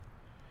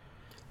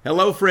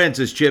Hello, friends.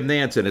 It's Jim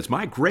Nance. It's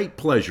my great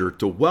pleasure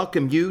to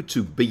welcome you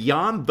to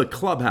Beyond the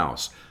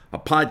Clubhouse, a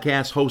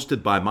podcast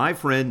hosted by my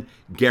friend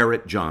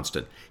Garrett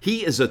Johnston.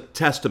 He is a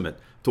testament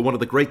to one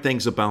of the great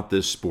things about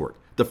this sport,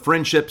 the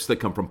friendships that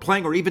come from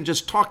playing or even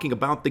just talking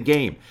about the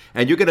game.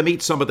 And you're going to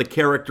meet some of the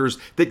characters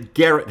that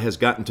Garrett has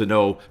gotten to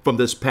know from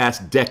this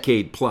past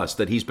decade plus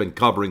that he's been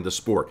covering the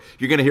sport.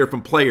 You're going to hear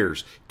from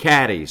players,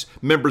 caddies,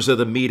 members of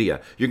the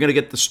media. You're going to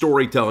get the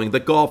storytelling,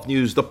 the golf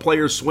news, the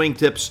players' swing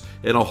tips,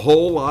 and a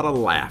whole lot of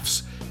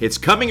laughs. It's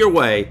coming your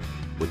way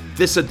with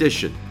this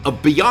edition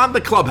of Beyond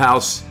the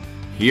Clubhouse.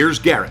 Here's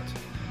Garrett.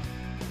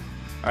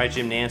 All right,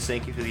 Jim Nance,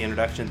 thank you for the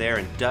introduction there.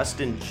 And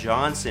Dustin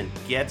Johnson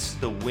gets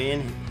the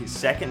win, his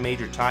second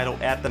major title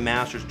at the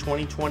Masters,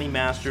 2020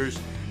 Masters.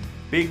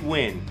 Big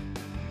win.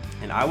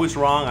 And I was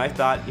wrong. I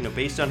thought,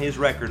 based on his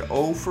record,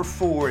 0 for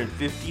 4 in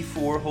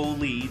 54-hole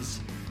leads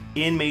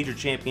in major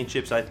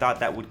championships, I thought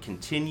that would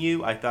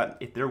continue. I thought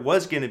if there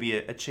was going to be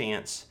a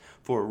chance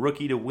for a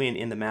rookie to win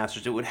in the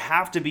Masters, it would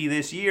have to be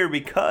this year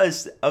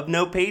because of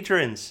no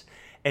patrons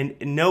and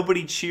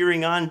nobody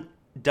cheering on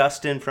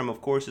Dustin from,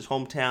 of course, his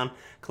hometown,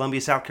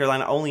 Columbia, South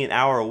Carolina, only an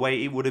hour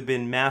away. It would have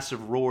been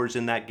massive roars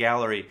in that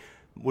gallery.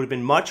 It would have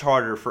been much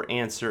harder for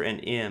Ancer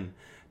and Im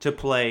to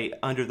play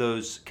under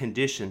those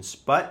conditions.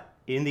 But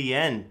in the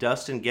end,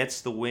 Dustin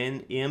gets the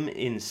win. Im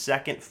in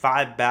second,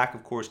 5 back,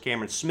 of course,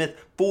 Cameron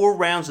Smith. 4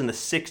 rounds in the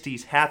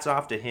 60s. Hats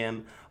off to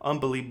him.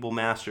 Unbelievable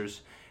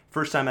Masters.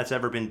 First time that's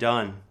ever been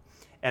done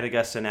at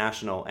Augusta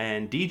National.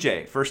 And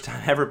DJ, first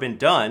time ever been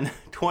done,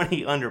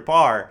 20 under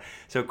par.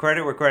 So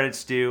credit where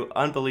credit's due,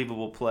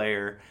 unbelievable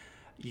player.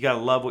 You got to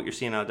love what you're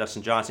seeing out of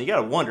Dustin Johnson. You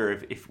got to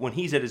wonder if when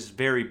he's at his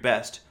very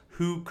best,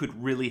 who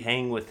could really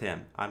hang with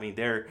him? I mean,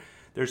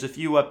 there's a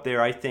few up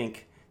there, I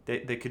think,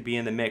 that could be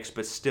in the mix,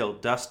 but still,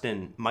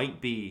 Dustin might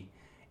be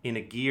in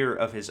a gear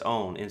of his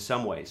own in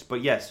some ways.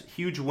 But yes,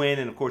 huge win,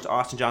 and of course,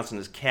 Austin Johnson,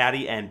 his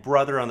caddy and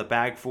brother on the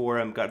bag for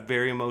him, got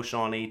very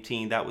emotional on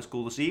 18. That was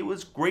cool to see. It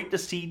was great to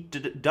see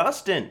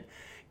Dustin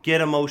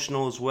get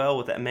emotional as well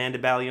with Amanda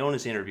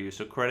Baliona's interview.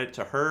 So credit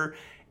to her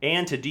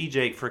and to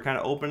DJ for kind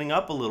of opening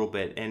up a little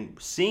bit and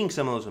seeing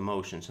some of those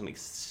emotions. I mean,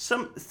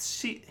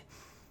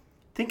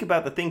 think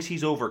about the things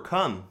he's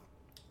overcome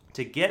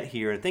to get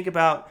here, and think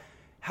about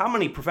how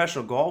many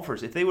professional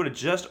golfers, if they would have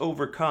just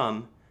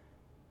overcome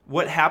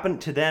what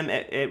happened to them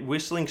at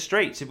Whistling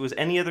Straits, if it was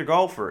any other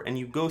golfer, and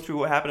you go through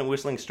what happened at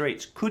Whistling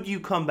Straits, could you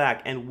come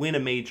back and win a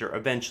major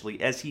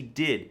eventually, as he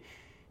did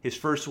his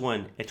first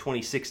one at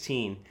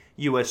 2016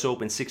 U.S.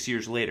 Open 6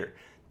 years later?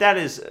 That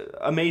is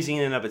amazing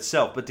in and of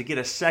itself, but to get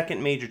a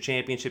second major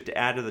championship to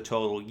add to the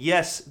total,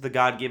 yes, the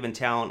God-given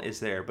talent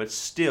is there, but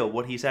still,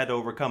 what he's had to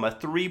overcome, a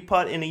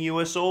 3-putt in a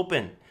U.S.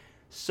 Open,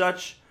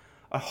 such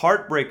a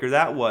heartbreaker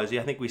that was. I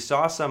think we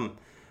saw some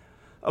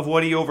of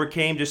what he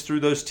overcame just through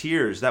those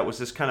tears. That was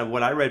just kind of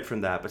what I read from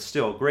that. But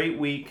still, great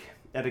week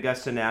at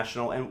Augusta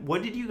National. And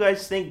what did you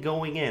guys think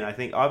going in? I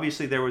think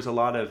obviously there was a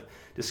lot of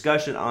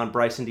discussion on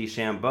Bryson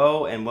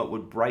DeChambeau and what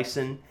would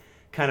Bryson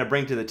kind of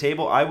bring to the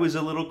table. I was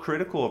a little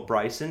critical of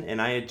Bryson, and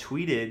I had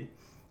tweeted,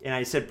 and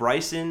I said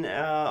Bryson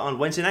on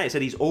Wednesday night, I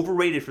said he's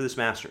overrated for this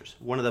Masters.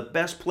 One of the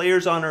best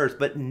players on earth,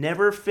 but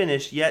never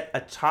finished yet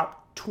a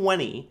top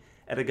 20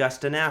 at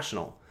Augusta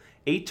National.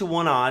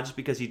 8-1 odds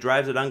because he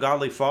drives it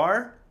ungodly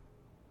far.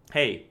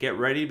 Hey, get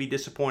ready to be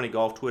disappointed,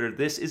 Golf Twitter.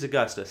 This is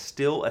Augusta,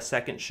 still a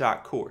second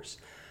shot course.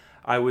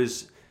 I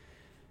was,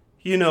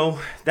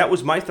 that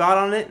was my thought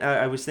on it.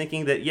 I was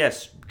thinking that,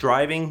 yes,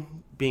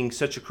 driving being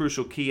such a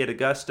crucial key at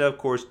Augusta, of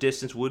course,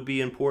 distance would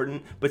be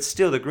important, but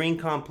still the green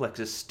complex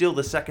is still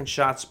the second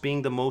shots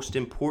being the most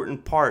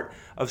important part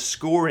of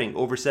scoring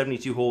over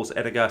 72 holes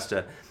at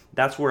Augusta.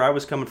 That's where I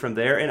was coming from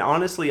there. And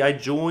honestly, I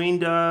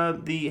joined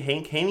the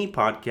Hank Haney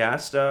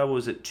podcast,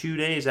 was it 2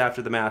 days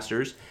after the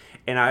Masters,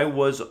 and I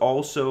was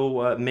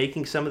also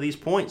making some of these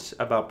points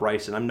about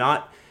Bryson. I'm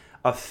not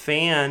a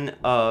fan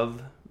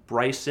of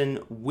Bryson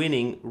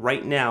winning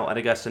right now at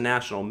Augusta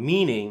National,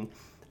 meaning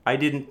I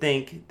didn't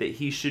think that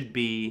he should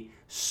be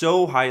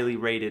so highly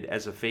rated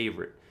as a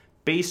favorite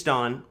based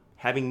on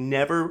having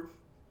never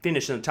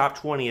finished in the top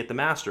 20 at the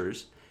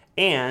Masters.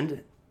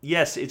 And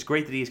yes, it's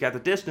great that he's got the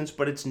distance,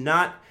 but it's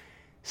not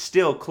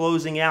still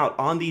closing out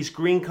on these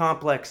green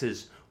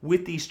complexes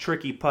with these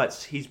tricky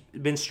putts. He's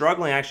been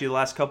struggling actually the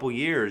last couple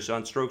years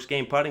on strokes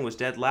gained putting, was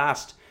dead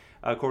last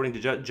according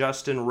to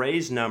Justin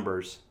Ray's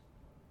numbers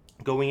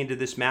going into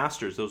this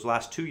Masters, those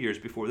last 2 years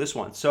before this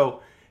one.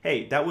 So,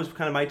 hey, that was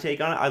kind of my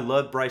take on it. I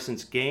love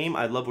Bryson's game.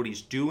 I love what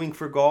he's doing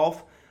for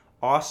golf.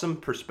 Awesome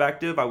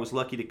perspective. I was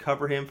lucky to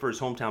cover him for his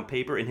hometown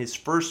paper in his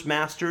first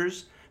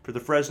Masters for the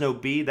Fresno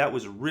Bee. That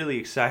was really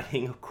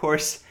exciting. Of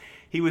course,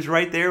 he was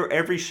right there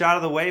every shot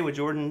of the way with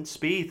Jordan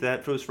Spieth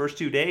for those first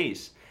 2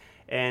 days.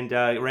 And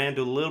ran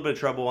into a little bit of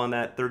trouble on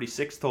that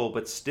 36th hole,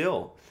 but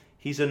still,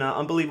 he's an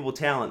unbelievable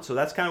talent. So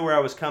that's kind of where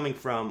I was coming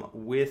from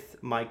with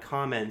my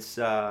comments,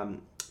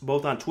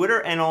 both on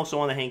Twitter and also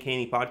on the Hank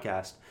Haney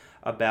podcast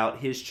about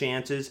his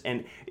chances.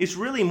 And it's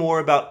really more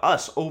about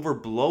us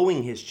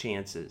overblowing his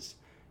chances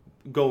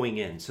going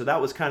in. So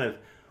that was kind of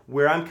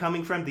where I'm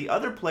coming from. The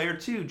other player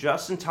too,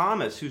 Justin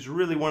Thomas, who's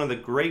really one of the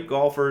great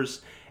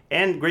golfers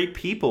and great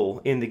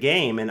people in the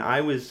game. And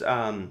I was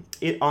on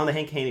the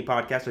Hank Haney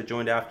podcast. I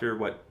joined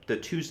after the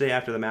Tuesday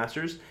after the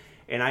Masters,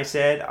 and I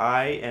said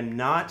I am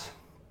not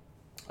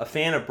a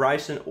fan of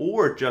Bryson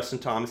or Justin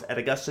Thomas at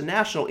Augusta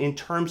National in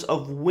terms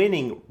of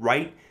winning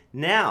right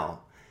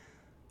now.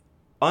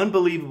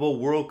 Unbelievable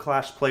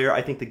world-class player.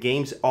 I think the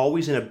game's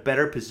always in a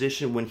better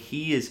position when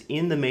he is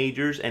in the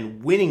majors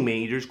and winning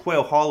majors.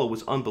 Quail Hollow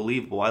was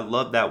unbelievable. I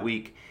loved that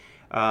week.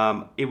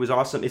 It was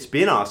awesome. It's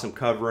been awesome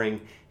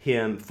covering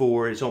him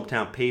for his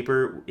hometown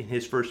paper in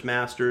his first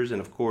Masters. And,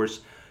 of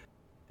course,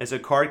 as a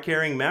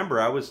card-carrying member,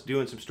 I was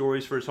doing some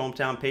stories for his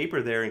hometown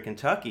paper there in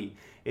Kentucky,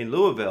 in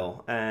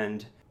Louisville.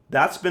 And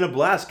that's been a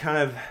blast, kind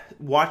of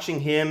watching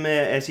him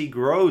as he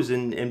grows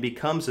and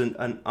becomes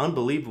an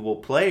unbelievable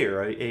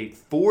player, a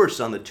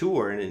force on the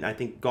tour. And I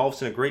think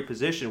golf's in a great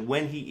position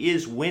when he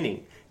is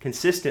winning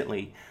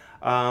consistently.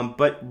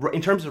 But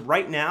in terms of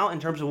right now, in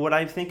terms of what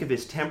I think of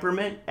his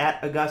temperament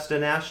at Augusta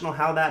National,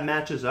 how that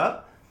matches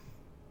up,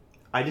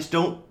 I just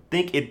don't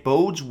think it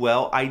bodes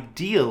well,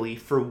 ideally,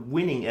 for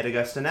winning at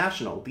Augusta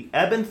National. The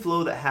ebb and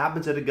flow that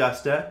happens at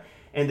Augusta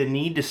and the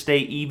need to stay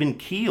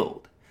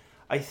even-keeled.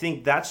 I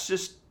think that's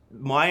just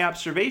my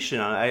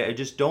observation. I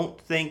just don't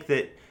think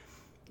that,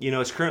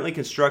 it's currently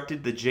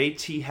constructed, the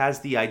JT has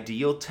the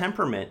ideal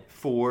temperament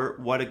for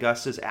what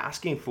Augusta's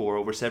asking for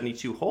over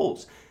 72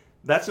 holes.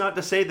 That's not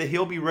to say that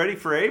he'll be ready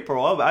for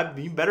April.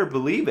 You better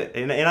believe it.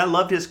 And I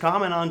loved his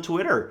comment on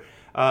Twitter.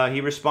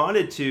 He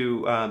responded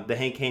to the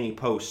Hank Haney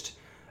post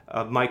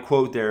of my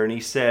quote there, and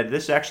he said,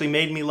 "This actually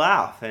made me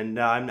laugh." And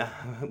I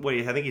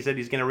think he said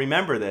he's going to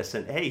remember this.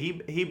 And hey,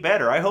 he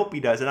better. I hope he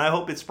does. And I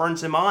hope it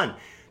spurs him on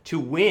to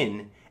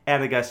win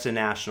at Augusta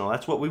National.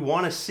 That's what we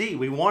want to see.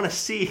 We want to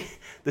see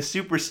the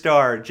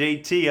superstar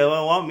JT.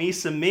 I want me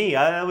some me.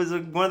 That was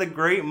one of the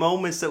great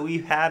moments that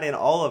we've had in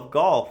all of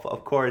golf,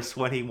 of course,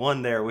 when he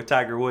won there with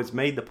Tiger Woods,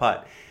 made the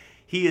putt.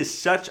 He is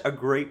such a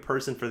great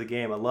person for the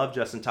game. I love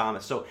Justin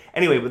Thomas. So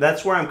anyway, but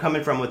that's where I'm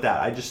coming from with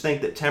that. I just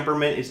think that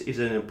temperament is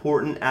an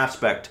important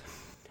aspect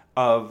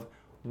of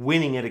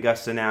winning at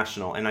Augusta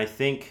National. And I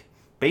think,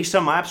 based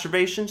on my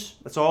observations,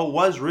 that's all it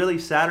was really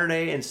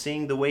Saturday, and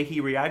seeing the way he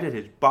reacted,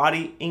 his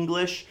body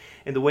English,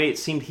 and the way it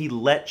seemed he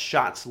let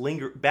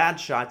bad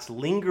shots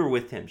linger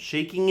with him,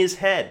 shaking his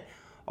head.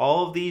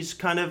 All of these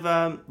kind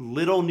of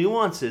little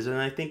nuances, and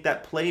I think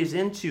that plays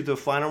into the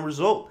final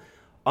result.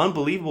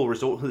 Unbelievable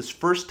result, his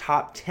first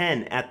top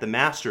 10 at the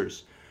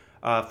Masters,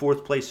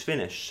 fourth place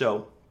finish.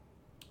 So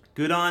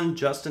good on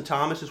Justin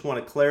Thomas. Just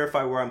want to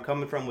clarify where I'm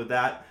coming from with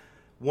that.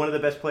 One of the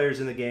best players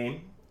in the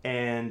game,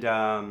 and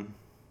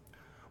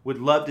would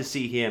love to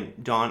see him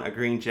don a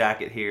green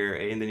jacket here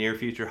in the near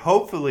future.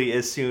 Hopefully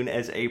as soon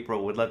as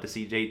April. Would love to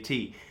see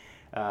JT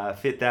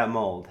fit that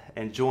mold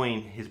and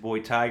join his boy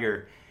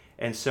Tiger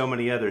and so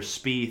many others,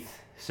 Spieth,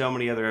 so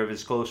many other of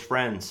his close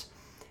friends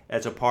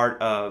as a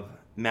part of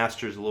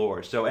Masters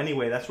lore. So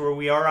anyway, that's where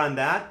we are on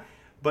that.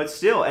 But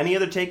still, any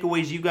other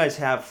takeaways you guys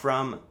have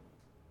from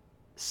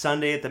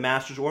Sunday at the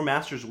Masters or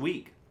Masters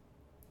week?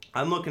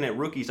 I'm looking at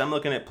rookies. I'm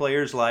looking at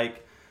players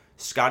like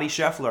Scotty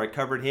Scheffler. I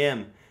covered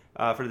him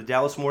for the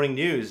Dallas Morning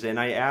News, and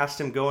I asked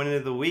him going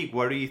into the week,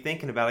 what are you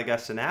thinking about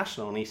Augusta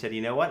National? And he said,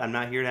 you know what? I'm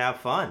not here to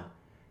have fun.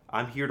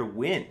 I'm here to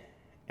win.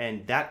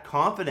 And that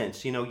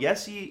confidence,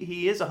 yes,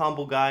 he is a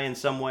humble guy in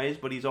some ways,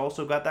 but he's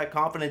also got that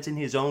confidence in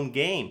his own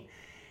game.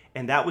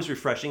 And that was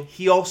refreshing.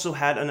 He also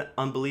had an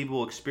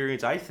unbelievable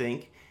experience, I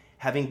think,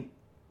 having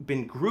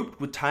been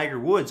grouped with Tiger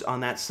Woods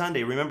on that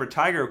Sunday. Remember,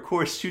 Tiger, of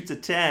course,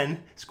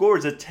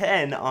 scores a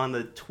 10 on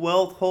the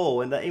 12th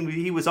hole. And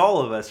he was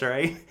all of us,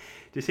 right?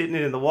 Just hitting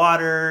it in the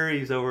water.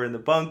 He's over in the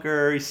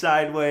bunker. He's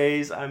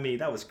sideways. I mean,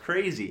 that was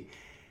crazy.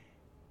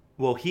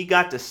 Well,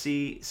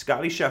 Scotty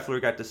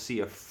Scheffler got to see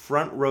a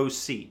front row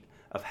seat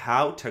of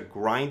how to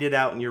grind it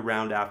out in your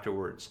round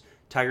afterwards.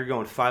 Tiger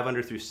going 5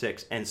 under through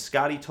 6. And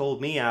Scotty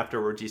told me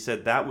afterwards, he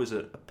said that was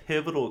a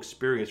pivotal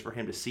experience for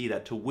him to see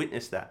that, to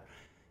witness that.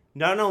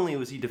 Not only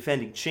was he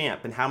defending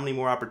champ, and how many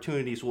more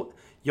opportunities will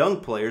young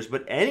players,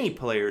 but any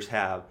players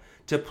have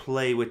to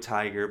play with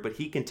Tiger, but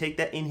he can take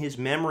that in his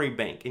memory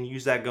bank and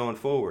use that going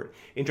forward.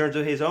 In terms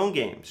of his own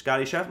game,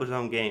 Scotty Scheffler's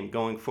own game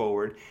going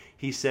forward,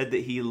 he said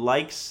that he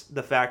likes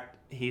the fact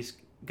he's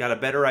got a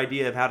better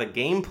idea of how to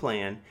game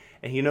plan,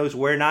 and he knows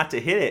where not to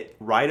hit it.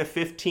 Right of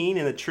 15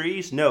 in the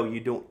trees? No, you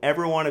don't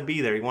ever want to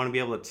be there. You want to be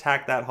able to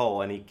attack that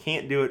hole, and he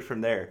can't do it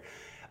from there.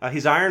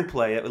 His iron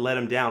play that let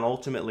him down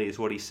ultimately is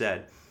what he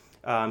said.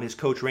 His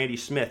coach, Randy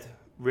Smith,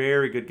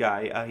 very good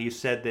guy. He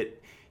said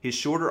that his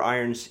shorter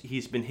irons,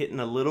 he's been hitting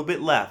a little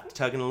bit left,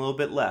 tugging a little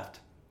bit left.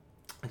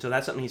 And so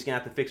that's something he's going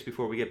to have to fix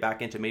before we get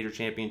back into major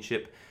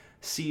championship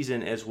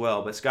season as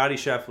well. But Scotty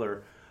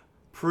Scheffler,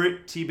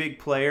 pretty big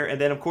player. And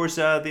then, of course,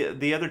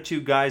 the other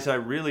two guys I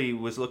really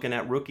was looking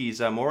at, rookies,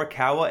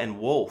 Morikawa and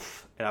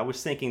Wolff. And I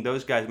was thinking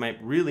those guys might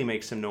really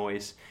make some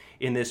noise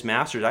in this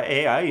Masters.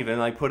 I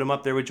even put him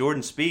up there with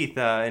Jordan Spieth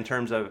in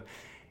terms of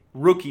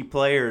rookie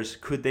players.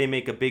 Could they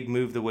make a big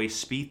move the way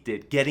Spieth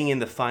did, getting in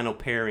the final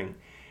pairing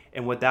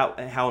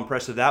and how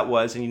impressive that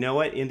was. And you know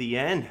what? In the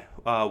end,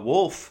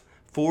 Wolff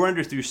 4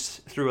 under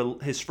through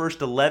his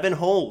first 11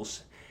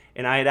 holes.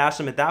 And I had asked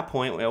him at that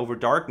point over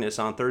darkness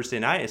on Thursday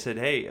night. I said,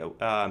 "Hey,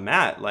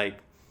 Matt, like,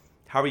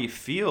 how do you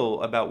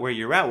feel about where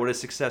you're at? What does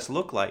success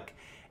look like?"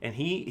 And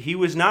he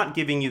was not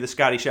giving you the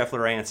Scotty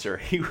Scheffler answer.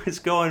 He was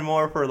going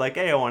more for like,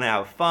 "Hey, I want to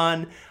have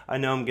fun. I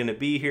know I'm going to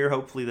be here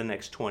hopefully the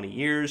next 20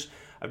 years.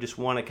 I just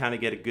want to kind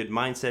of get a good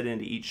mindset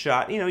into each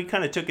shot." He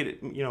kind of took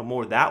it,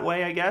 more that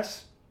way, I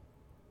guess.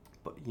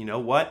 But you know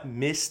what?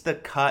 Missed the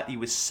cut. He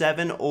was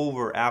 7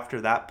 over after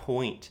that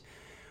point,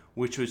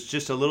 which was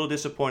just a little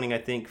disappointing, I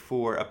think,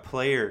 for a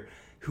player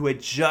who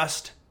had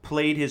just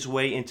played his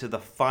way into the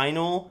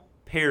final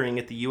pairing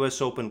at the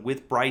U.S. Open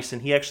with Bryson.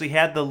 He actually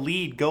had the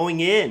lead going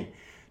in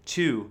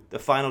to the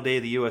final day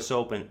of the U.S.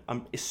 Open.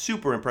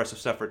 Super impressive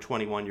stuff for a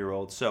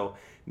 21-year-old. So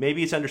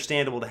maybe it's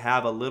understandable to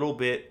have a little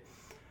bit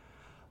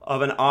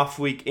of an off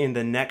week in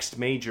the next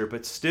major,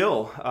 but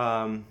still,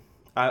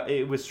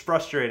 it was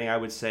frustrating, I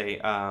would say,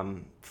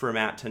 for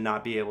Matt to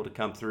not be able to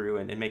come through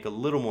and make a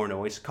little more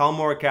noise. Collin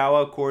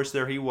Morikawa, of course,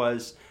 there he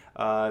was,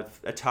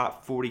 a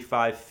top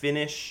 45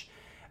 finish.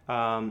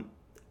 I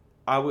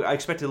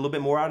expected a little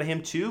bit more out of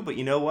him too, but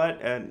you know what?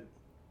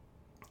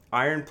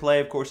 Iron play,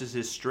 of course, is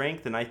his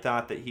strength, and I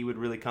thought that he would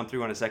really come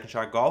through on a second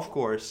shot golf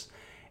course.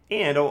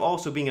 And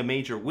also being a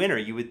major winner,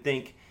 you would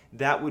think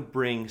that would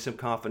bring some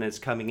confidence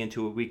coming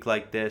into a week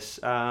like this.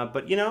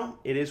 But,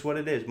 it is what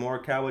it is.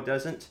 Morikawa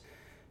doesn't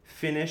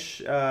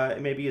finish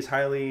maybe as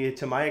highly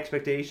to my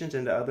expectations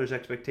and to others'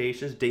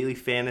 expectations, daily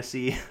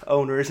fantasy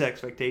owners'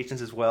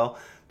 expectations as well.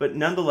 But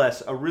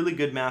nonetheless, a really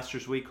good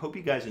Masters week. Hope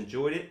you guys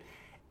enjoyed it.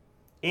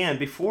 And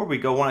before we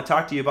go, I want to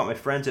talk to you about my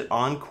friends at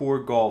Encore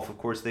Golf. Of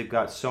course, they've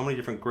got so many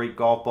different great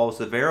golf balls.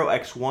 The Vero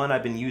X1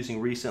 I've been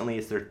using recently.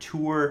 It's their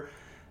tour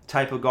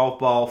type of golf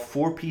ball,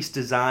 4-piece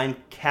design,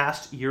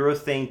 cast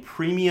urethane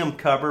premium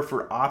cover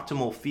for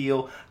optimal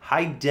feel,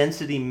 high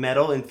density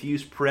metal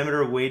infused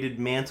perimeter weighted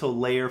mantle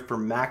layer for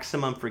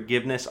maximum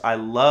forgiveness. I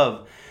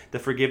love the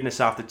forgiveness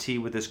off the tee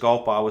with this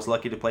golf ball. I was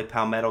lucky to play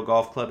Palmetto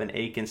Golf Club in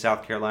Aiken,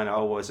 South Carolina.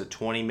 I was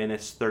 20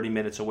 minutes, 30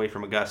 minutes away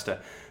from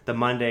Augusta the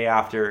Monday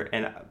after,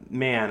 and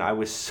man,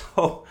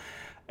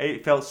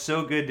 it felt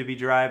so good to be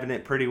driving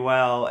it pretty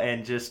well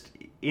and just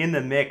in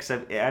the mix.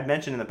 I've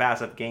mentioned in the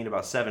past I've gained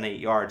about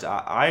 7-8 yards.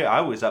 I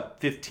was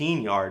up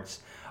 15 yards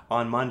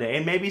on Monday,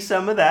 and maybe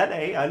some of that,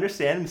 I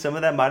understand, some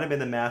of that might have been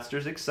the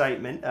Masters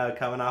excitement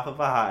coming off of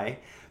a high,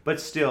 but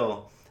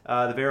still,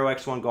 the Vero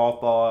X1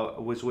 golf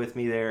ball was with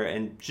me there,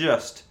 and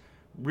just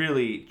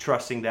really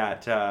trusting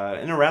that,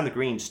 and around the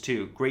greens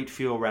too. Great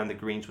feel around the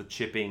greens with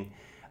chipping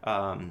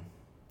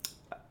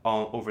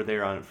all over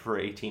there for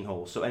 18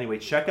 holes. So anyway,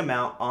 check them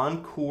out,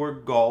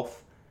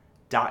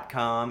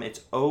 EncoreGolf.com. It's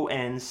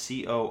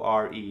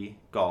ONCORE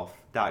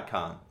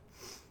golf.com.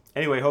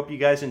 Anyway, hope you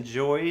guys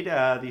enjoyed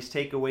these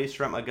takeaways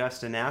from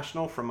Augusta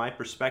National from my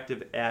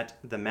perspective at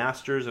the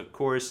Masters. Of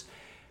course,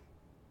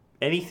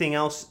 anything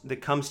else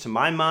that comes to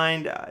my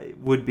mind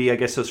would be, I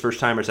guess, those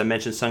first-timers. I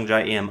mentioned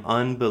Sungjae Im,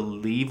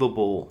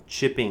 unbelievable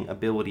chipping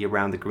ability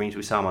around the greens.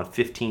 We saw him on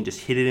 15,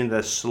 just hit it into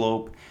the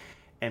slope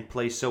and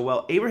play so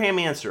well. Abraham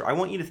Ancer, I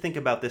want you to think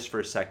about this for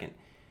a second.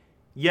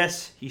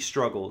 Yes, he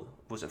struggled,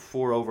 was at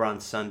 4 over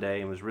on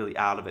Sunday and was really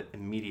out of it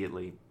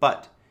immediately,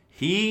 but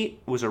he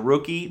was a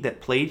rookie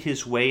that played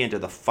his way into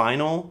the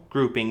final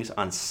groupings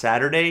on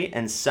Saturday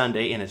and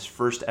Sunday in his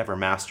first ever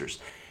Masters.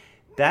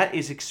 That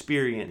is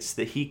experience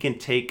that he can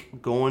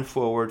take going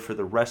forward for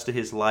the rest of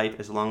his life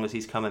as long as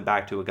he's coming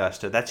back to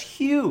Augusta. That's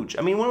huge.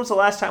 I mean, when was the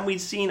last time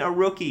we'd seen a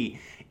rookie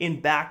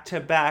in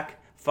back-to-back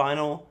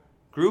final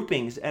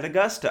groupings at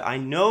Augusta? I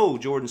know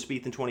Jordan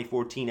Spieth in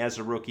 2014 as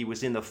a rookie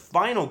was in the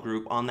final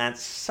group on that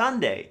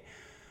Sunday,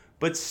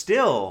 but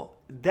still,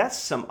 that's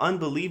some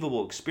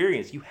unbelievable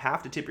experience. You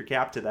have to tip your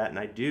cap to that, and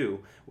I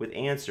do with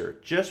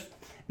Ancer.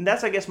 And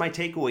that's, I guess, my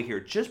takeaway here.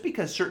 Just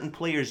because certain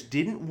players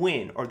didn't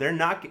win, or their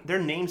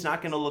name's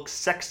not going to look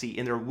sexy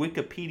in their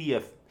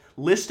Wikipedia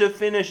list of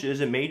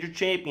finishes and major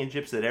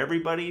championships that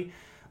everybody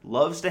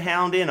loves to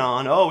hound in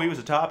on. Oh, he was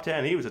a top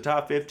 10, he was a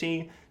top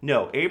 15.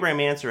 No,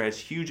 Abraham Ancer has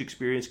huge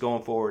experience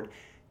going forward,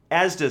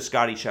 as does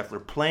Scotty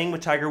Scheffler, playing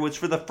with Tiger Woods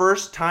for the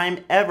first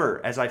time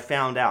ever, as I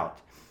found out.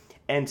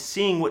 And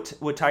seeing what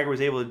Tiger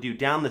was able to do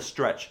down the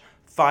stretch,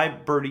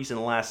 5 birdies in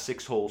the last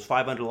 6 holes,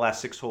 5 under the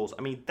last 6 holes.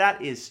 I mean,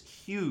 that is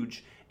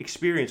huge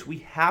experience. We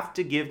have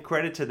to give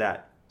credit to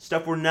that.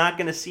 Stuff we're not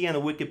going to see on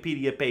the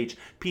Wikipedia page,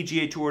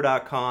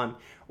 PGAtour.com,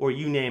 or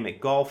you name it,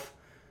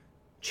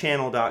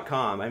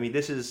 golfchannel.com. I mean,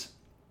 there's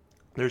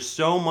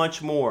so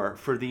much more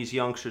for these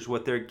youngsters,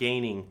 what they're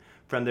gaining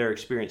from their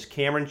experience.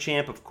 Cameron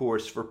Champ, of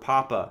course, for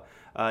Papa,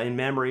 in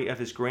memory of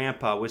his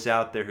grandpa, was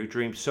out there who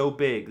dreamed so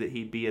big that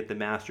he'd be at the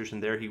Masters,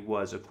 and there he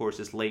was. Of course,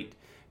 his late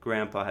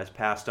grandpa has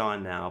passed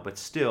on now, but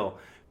still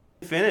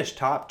finished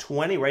top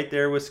 20 right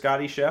there with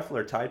Scotty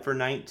Scheffler, tied for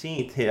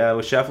 19th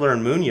with Scheffler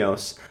and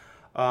Munoz.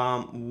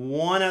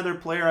 One other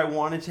player I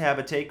wanted to have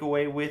a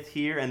takeaway with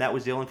here, and that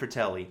was Dylan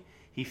Fratelli.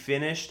 He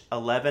finished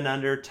 11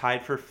 under,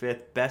 tied for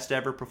 5th, best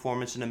ever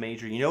performance in a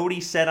major. You know what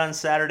he said on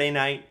Saturday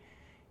night?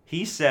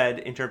 He said,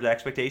 in terms of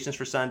expectations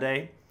for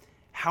Sunday,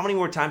 how many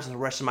more times in the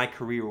rest of my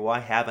career will I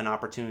have an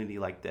opportunity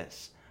like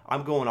this?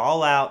 I'm going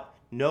all out,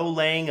 no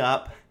laying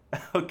up,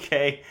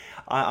 okay,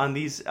 on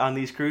these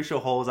crucial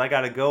holes. I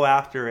got to go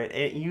after it.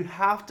 And you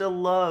have to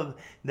love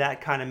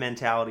that kind of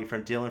mentality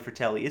from Dylan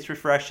Fratelli. It's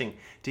refreshing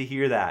to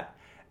hear that.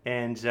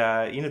 And,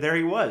 there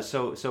he was.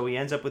 So he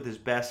ends up with his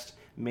best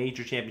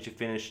major championship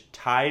finish,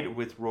 tied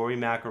with Rory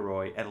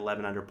McIlroy at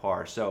 11 under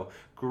par. So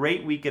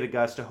great week at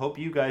Augusta. Hope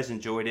you guys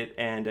enjoyed it.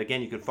 And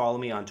again, you can follow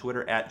me on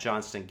Twitter at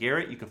Johnston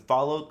Garrett. You can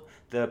follow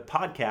the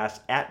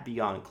podcast at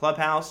Beyond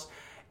Clubhouse,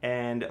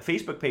 and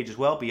Facebook page as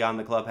well, Beyond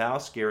the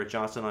Clubhouse, Garrett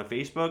Johnston on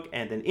Facebook,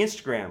 and then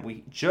Instagram.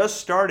 We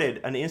just started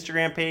an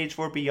Instagram page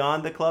for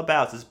Beyond the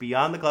Clubhouse. It's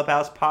Beyond the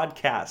Clubhouse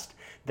Podcast.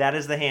 That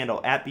is the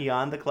handle, at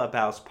Beyond the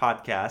Clubhouse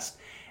Podcast.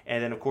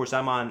 And then, of course,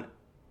 I'm on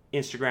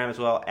Instagram as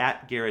well,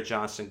 at Garrett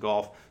Johnston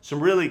Golf. Some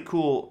really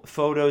cool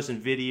photos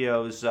and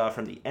videos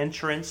from the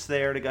entrance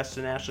there at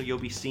Augusta National you'll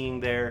be seeing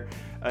there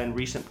in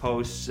recent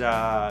posts.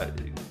 I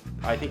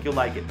think you'll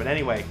like it. But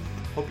anyway,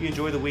 hope you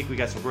enjoy the week. We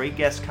got some great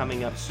guests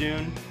coming up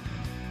soon.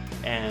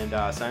 And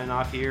signing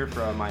off here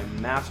from my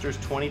Masters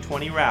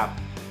 2020 wrap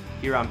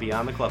here on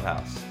Beyond the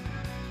Clubhouse.